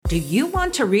Do you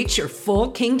want to reach your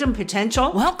full kingdom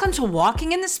potential? Welcome to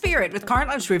Walking in the Spirit with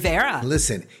Carlos Rivera.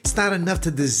 Listen, it's not enough to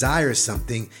desire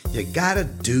something. You gotta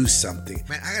do something.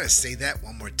 Man, I gotta say that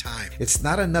one more time. It's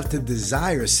not enough to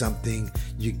desire something.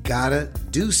 You gotta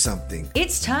do something.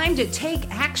 It's time to take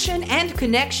action and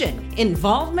connection,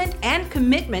 involvement and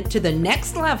commitment to the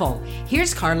next level.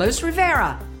 Here's Carlos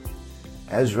Rivera.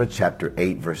 Ezra chapter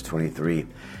 8, verse 23,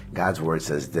 God's word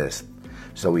says this: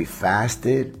 "So we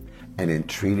fasted and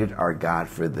entreated our God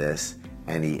for this,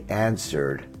 and he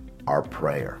answered our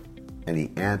prayer." And he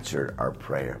answered our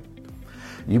prayer.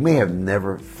 You may have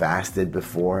never fasted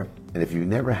before, and if you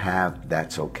never have,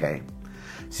 that's okay.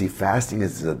 See, fasting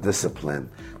is a discipline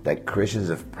that Christians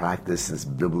have practiced since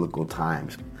biblical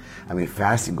times. I mean,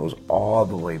 fasting goes all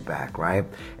the way back, right?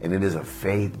 And it is a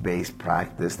faith-based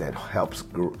practice that helps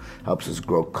us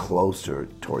grow closer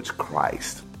towards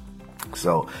Christ.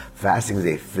 So fasting is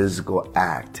a physical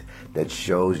act that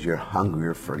shows you're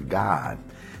hungrier for God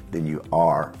than you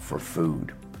are for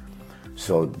food.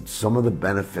 So some of the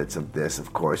benefits of this,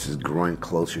 of course, is growing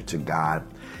closer to God.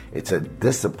 It's a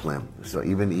discipline. So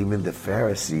even the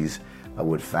Pharisees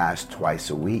would fast twice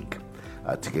a week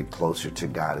to get closer to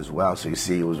God as well. So you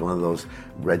see, it was one of those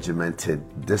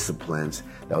regimented disciplines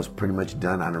that was pretty much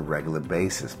done on a regular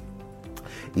basis.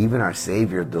 Even our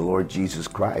Savior, the Lord Jesus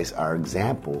Christ, our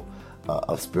example,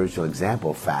 a spiritual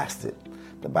example, fasted.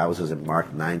 The Bible says in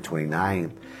Mark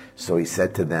 9:29, "So he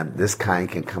said to them, this kind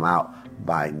can come out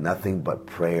by nothing but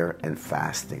prayer and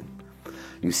fasting."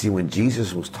 You see, when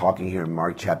Jesus was talking here in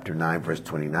Mark chapter 9, verse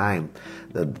 29,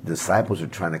 the disciples were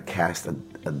trying to cast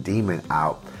a demon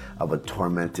out of a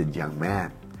tormented young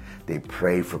man. They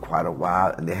prayed for quite a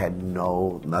while and they had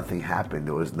nothing happened.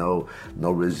 There was no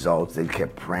results. They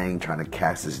kept praying, trying to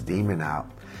cast this demon out.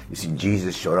 You see,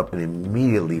 Jesus showed up and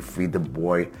immediately freed the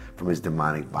boy from his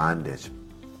demonic bondage.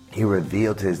 He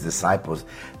revealed to his disciples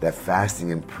that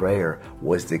fasting and prayer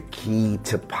was the key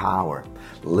to power.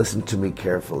 Listen to me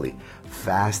carefully.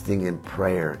 Fasting and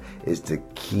prayer is the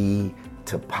key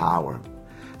to power.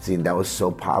 See, and that was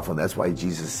so powerful. That's why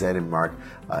Jesus said in Mark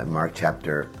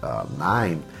chapter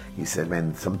 9, he said,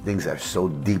 man, some things are so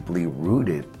deeply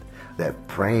rooted that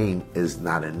praying is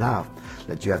not enough,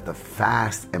 that you have to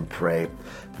fast and pray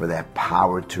for that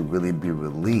power to really be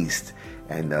released.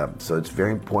 And so it's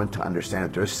very important to understand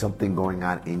if there's something going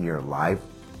on in your life,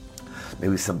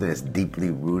 maybe something that's deeply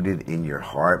rooted in your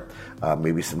heart,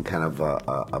 maybe some kind of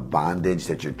a bondage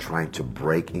that you're trying to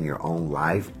break in your own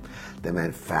life, then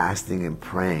man, fasting and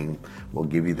praying will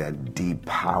give you that deep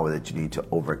power that you need to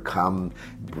overcome,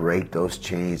 break those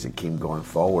chains and keep going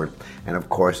forward. And of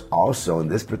course, also in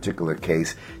this particular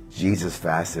case, Jesus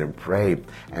fasted and prayed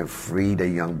and freed a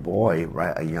young boy,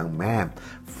 right, a young man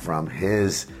from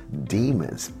his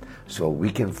demons. So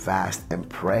we can fast and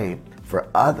pray for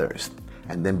others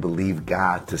and then believe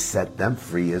God to set them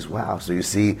free as well. So you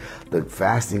see, the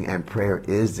fasting and prayer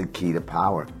is the key to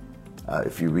power.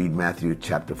 If you read Matthew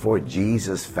chapter 4,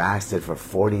 Jesus fasted for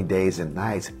 40 days and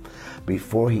nights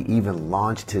before he even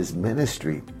launched his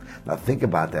ministry. Now think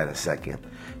about that a second.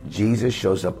 Jesus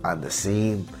shows up on the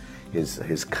scene.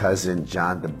 His cousin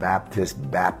John the Baptist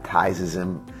baptizes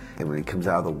him. And when he comes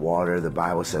out of the water, the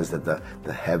Bible says that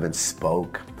the heavens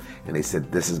spoke. And they said,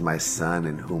 "This is my son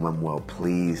in whom I'm well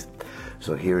pleased."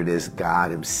 So here it is,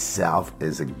 God himself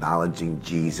is acknowledging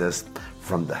Jesus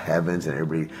from the heavens, and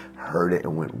everybody heard it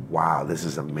and went, wow, this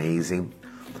is amazing.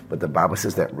 But the Bible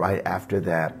says that right after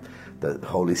that, the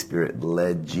Holy Spirit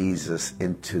led Jesus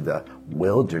into the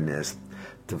wilderness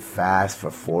to fast for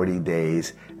 40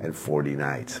 days and 40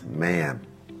 nights. Man,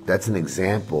 that's an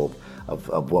example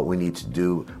of what we need to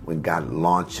do when God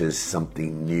launches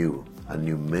something new, a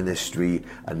new ministry,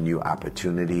 a new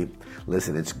opportunity.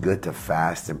 Listen, it's good to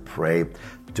fast and pray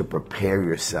to prepare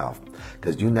yourself,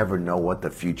 because you never know what the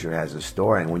future has in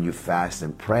store. And when you fast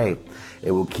and pray,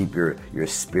 it will keep your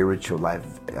spiritual life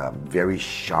very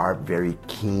sharp, very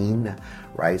keen,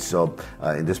 right? So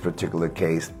in this particular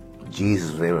case,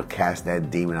 Jesus was able to cast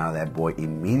that demon out of that boy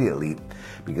immediately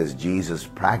because Jesus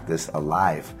practiced a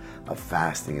life of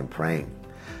fasting and praying.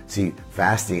 See,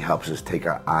 fasting helps us take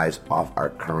our eyes off our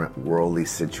current worldly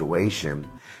situation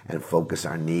and focus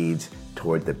our needs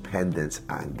toward dependence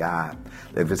on God.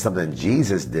 If it's something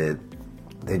Jesus did,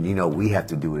 then we have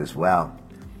to do it as well.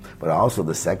 But also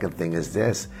the second thing is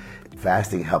this: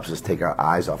 fasting helps us take our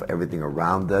eyes off everything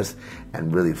around us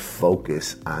and really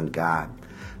focus on God.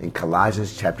 In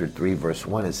Colossians chapter 3, verse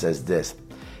 1, it says this: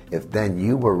 "If then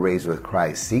you were raised with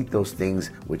Christ, seek those things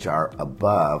which are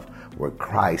above, where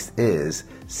Christ is,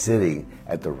 sitting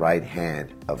at the right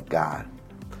hand of God."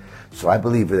 So I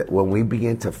believe that when we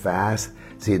begin to fast,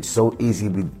 See, it's so easy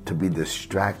to be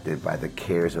distracted by the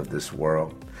cares of this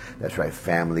world. That's right,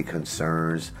 family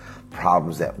concerns,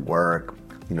 problems at work,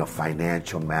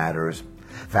 financial matters.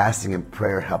 Fasting and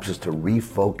prayer helps us to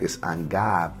refocus on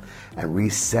God and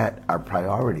reset our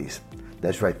priorities.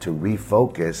 That's right, to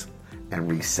refocus and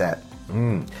reset.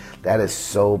 That is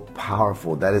so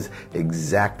powerful. That is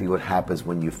exactly what happens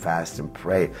when you fast and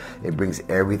pray. It brings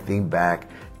everything back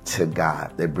to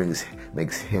God. It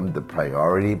makes Him the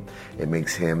priority. It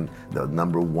makes Him the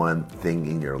number one thing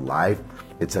in your life.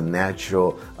 It's a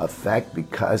natural effect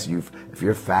because if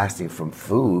you're fasting from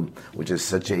food, which is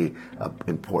such a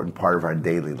important part of our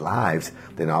daily lives,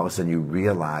 then all of a sudden you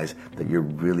realize that you're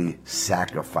really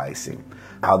sacrificing.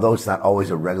 Although it's not always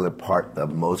a regular part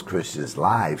of most Christians'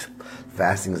 lives,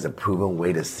 fasting is a proven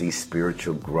way to see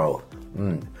spiritual growth.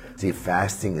 See,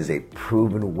 fasting is a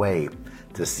proven way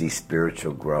to see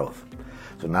spiritual growth.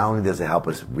 So not only does it help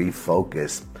us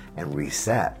refocus and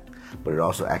reset, but it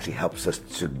also actually helps us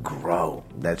to grow.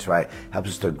 That's right,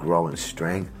 helps us to grow in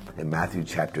strength. In Matthew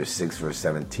chapter 6, verse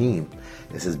 17,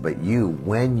 it says, "But you,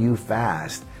 when you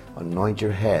fast, anoint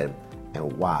your head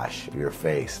and wash your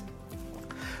face."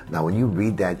 Now, when you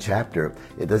read that chapter,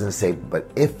 it doesn't say,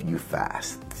 "but if you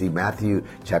fast." See, Matthew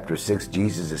chapter 6,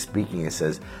 Jesus is speaking and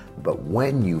says, "but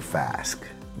when you fast."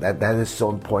 That is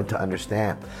so important to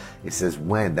understand. It says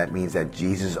when. That means that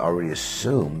Jesus already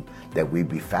assumed that we'd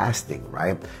be fasting,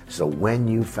 right? So when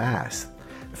you fast,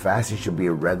 fasting should be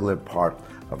a regular part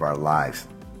of our lives.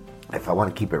 If I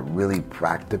want to keep it really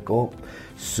practical,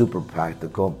 super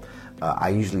practical, I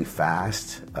usually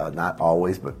fast, not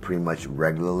always, but pretty much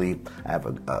regularly. I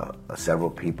have several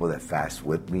people that fast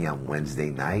with me on Wednesday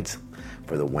nights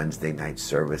for the Wednesday night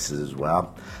services as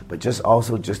well. But just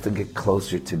to get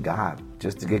closer to God,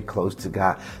 just to get close to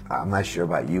God. I'm not sure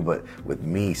about you, but with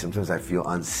me, sometimes I feel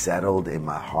unsettled in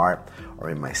my heart or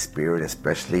in my spirit,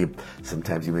 especially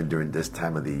sometimes even during this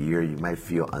time of the year, you might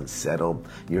feel unsettled.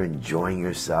 You're enjoying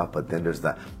yourself, but then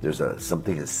there's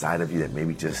something inside of you that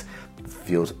maybe just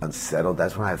feels unsettled.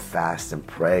 That's when I fast and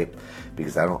pray,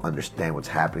 because I don't understand what's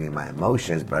happening in my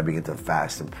emotions, but I begin to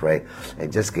fast and pray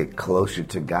and just get closer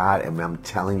to God. And I'm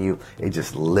telling you, it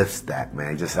just lifts that,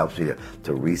 man. It just helps me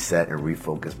to reset and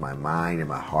refocus my mind and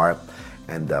my heart.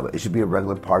 And it should be a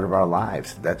regular part of our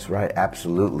lives. That's right,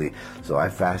 absolutely. So I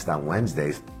fast on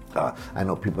Wednesdays. I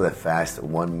know people that fast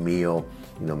one meal,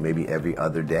 maybe every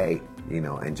other day,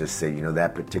 and just say,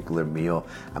 that particular meal,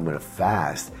 I'm going to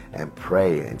fast and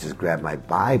pray and just grab my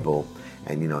Bible.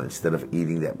 And, instead of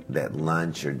eating that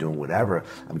lunch or doing whatever,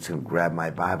 I'm just going to grab my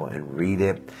Bible and read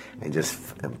it and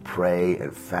just pray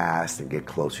and fast and get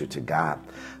closer to God.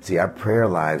 See, our prayer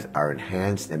lives are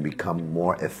enhanced and become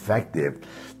more effective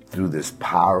through this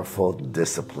powerful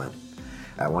discipline.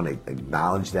 I want to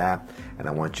acknowledge that, and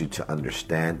I want you to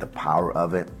understand the power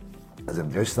of it. As if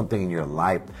there's something in your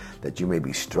life that you may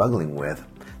be struggling with,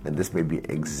 then this may be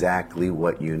exactly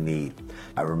what you need.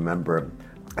 I remember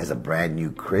as a brand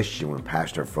new Christian, when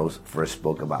Pastor first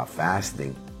spoke about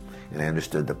fasting, and I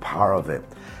understood the power of it,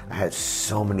 I had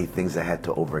so many things I had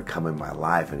to overcome in my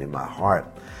life and in my heart.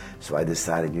 So I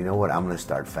decided, I'm going to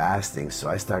start fasting. So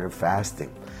I started fasting.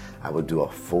 I would do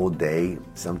a full day,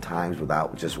 sometimes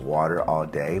without just water all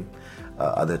day.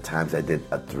 Other times I did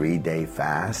a 3-day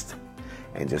fast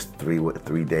and just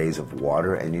three days of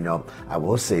water. And I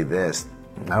will say this,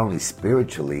 not only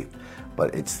spiritually,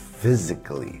 but it's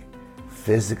physically.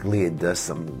 Physically, it does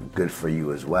some good for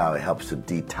you as well. It helps to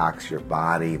detox your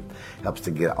body, helps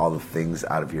to get all the things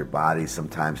out of your body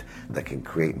sometimes that can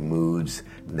create moods,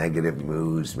 negative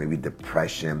moods, maybe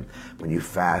depression. When you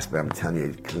fast, but I'm telling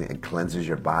you, it cleanses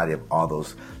your body of all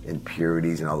those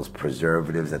impurities and all those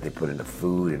preservatives that they put into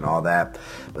food and all that.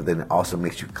 But then it also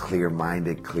makes you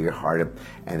clear-minded, clear-hearted.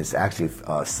 And it's actually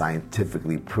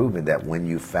scientifically proven that when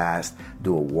you fast,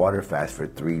 do a water fast for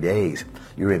 3 days,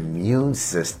 your immune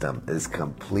system is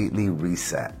completely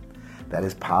reset. That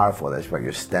is powerful. That's right.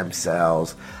 Your stem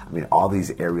cells, all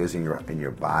these areas in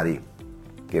your body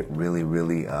get really,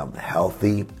 really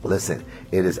healthy. Listen,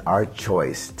 it is our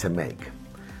choice to make.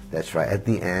 That's right. At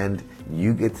the end,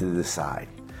 you get to decide.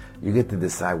 You get to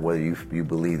decide whether you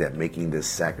believe that making this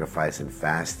sacrifice and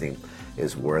fasting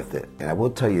is worth it. And I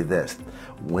will tell you this,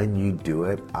 when you do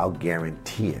it, I'll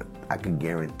guarantee it. I can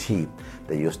guarantee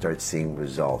that you'll start seeing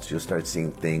results. You'll start seeing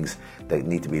things that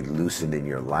need to be loosened in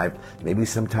your life. Maybe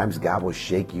sometimes God will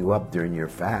shake you up during your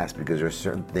fast because there are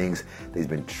certain things that He's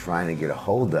been trying to get a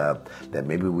hold of that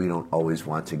maybe we don't always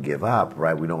want to give up,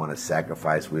 right? We don't want to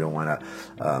sacrifice. We don't want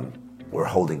to, we're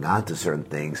holding on to certain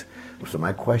things. So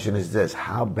my question is this,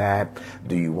 how bad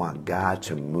do you want God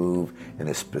to move in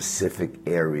a specific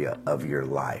area of your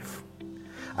life?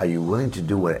 Are you willing to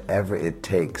do whatever it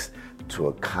takes to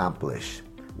accomplish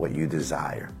what you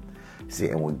desire? See,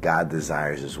 and what God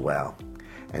desires as well.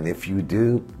 And if you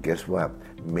do, guess what?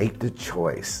 Make the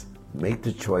choice. Make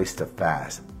the choice to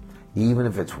fast. Even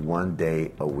if it's one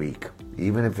day a week,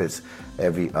 even if it's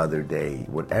every other day,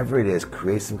 whatever it is,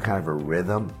 create some kind of a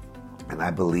rhythm. And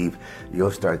I believe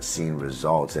you'll start seeing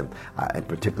results. And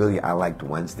particularly, I liked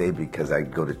Wednesday because I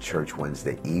go to church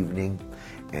Wednesday evening.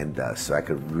 And so I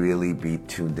could really be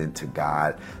tuned into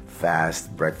God,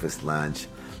 fast, breakfast, lunch,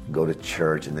 go to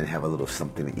church, and then have a little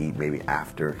something to eat maybe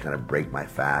after, kind of break my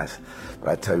fast. But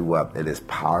I tell you what, it is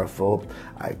powerful.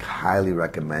 I highly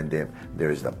recommend it.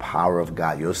 There's the power of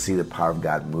God. You'll see the power of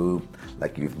God move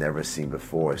like you've never seen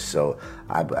before. So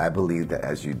I believe that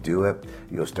as you do it,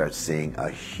 you'll start seeing a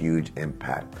huge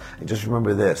impact. And just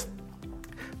remember this,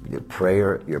 your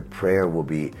prayer will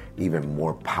be even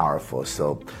more powerful.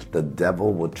 So the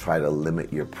devil will try to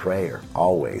limit your prayer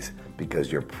always,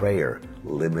 because your prayer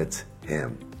limits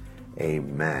him.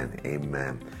 Amen.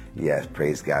 Amen. Yes,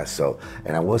 praise God. So,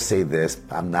 and I will say this,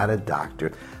 I'm not a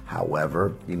doctor.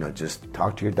 However, just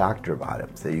talk to your doctor about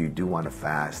it. Say you do want to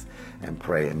fast and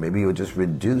pray, and maybe you'll just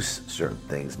reduce certain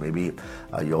things. Maybe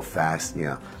you'll fast,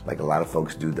 like a lot of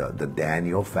folks do the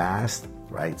Daniel fast,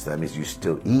 right? So that means you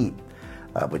still eat,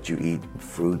 but you eat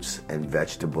fruits and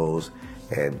vegetables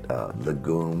and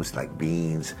legumes like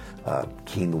beans,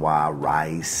 quinoa,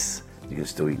 rice. You can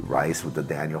still eat rice with the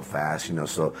Daniel fast,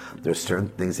 so there's certain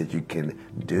things that you can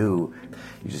do.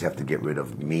 You just have to get rid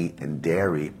of meat and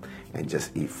dairy and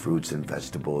just eat fruits and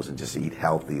vegetables and just eat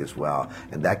healthy as well.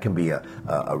 And that can be a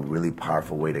really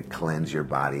powerful way to cleanse your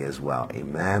body as well.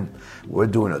 Amen. We're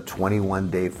doing a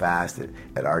 21-day fast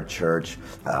at our church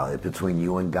between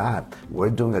you and God. We're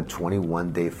doing a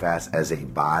 21-day fast as a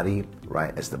body,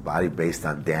 right? As the body based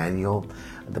on Daniel,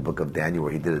 the book of Daniel,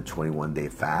 where he did a 21-day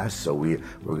fast. So we're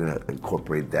going to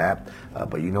incorporate that.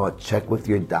 But you know what? Check with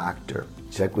your doctor.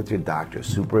 Check with your doctor.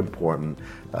 Super important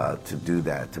to do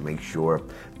that, to make sure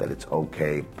that it's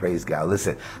okay. Praise God.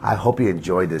 Listen, I hope you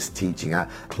enjoyed this teaching. I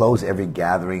close every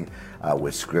gathering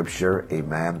with scripture.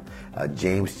 Amen.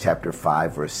 James chapter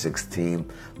 5, verse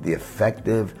 16. The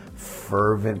effective,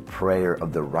 fervent prayer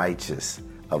of the righteous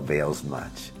avails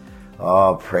much.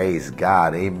 Oh, praise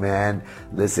God. Amen.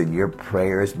 Listen, your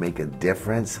prayers make a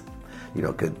difference.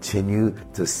 Continue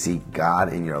to seek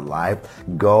God in your life.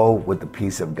 Go with the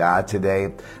peace of God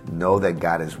today. Know that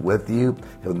God is with you.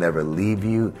 He'll never leave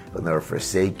you. He'll never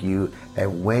forsake you.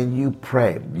 And when you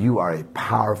pray, you are a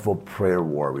powerful prayer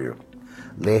warrior.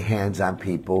 Lay hands on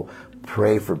people.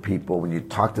 Pray for people. When you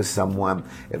talk to someone,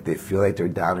 if they feel like they're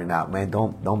down and out, man,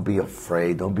 don't be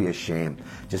afraid. Don't be ashamed.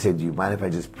 Just say, do you mind if I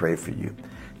just pray for you?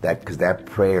 Because that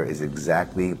prayer is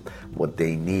exactly what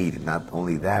they need. Not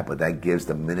only that, but that gives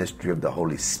the ministry of the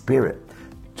Holy Spirit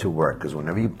to work. Because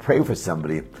whenever you pray for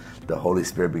somebody, the Holy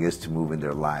Spirit begins to move in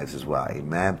their lives as well.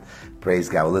 Amen. Praise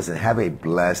God. Well, listen, have a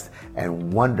blessed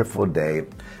and wonderful day.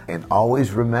 And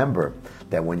always remember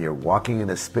that when you're walking in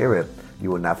the Spirit, you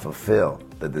will not fulfill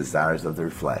the desires of their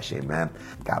flesh. Amen.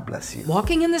 God bless you.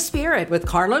 Walking in the Spirit with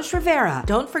Carlos Rivera.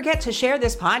 Don't forget to share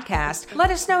this podcast. Let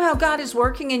us know how God is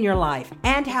working in your life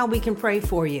and how we can pray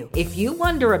for you. If you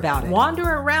wonder about it, wander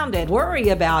around it, worry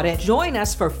about it, join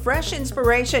us for fresh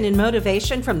inspiration and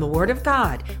motivation from the Word of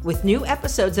God with new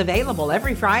episodes available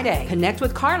every Friday. Connect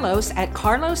with Carlos at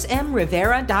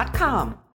carlosmrivera.com.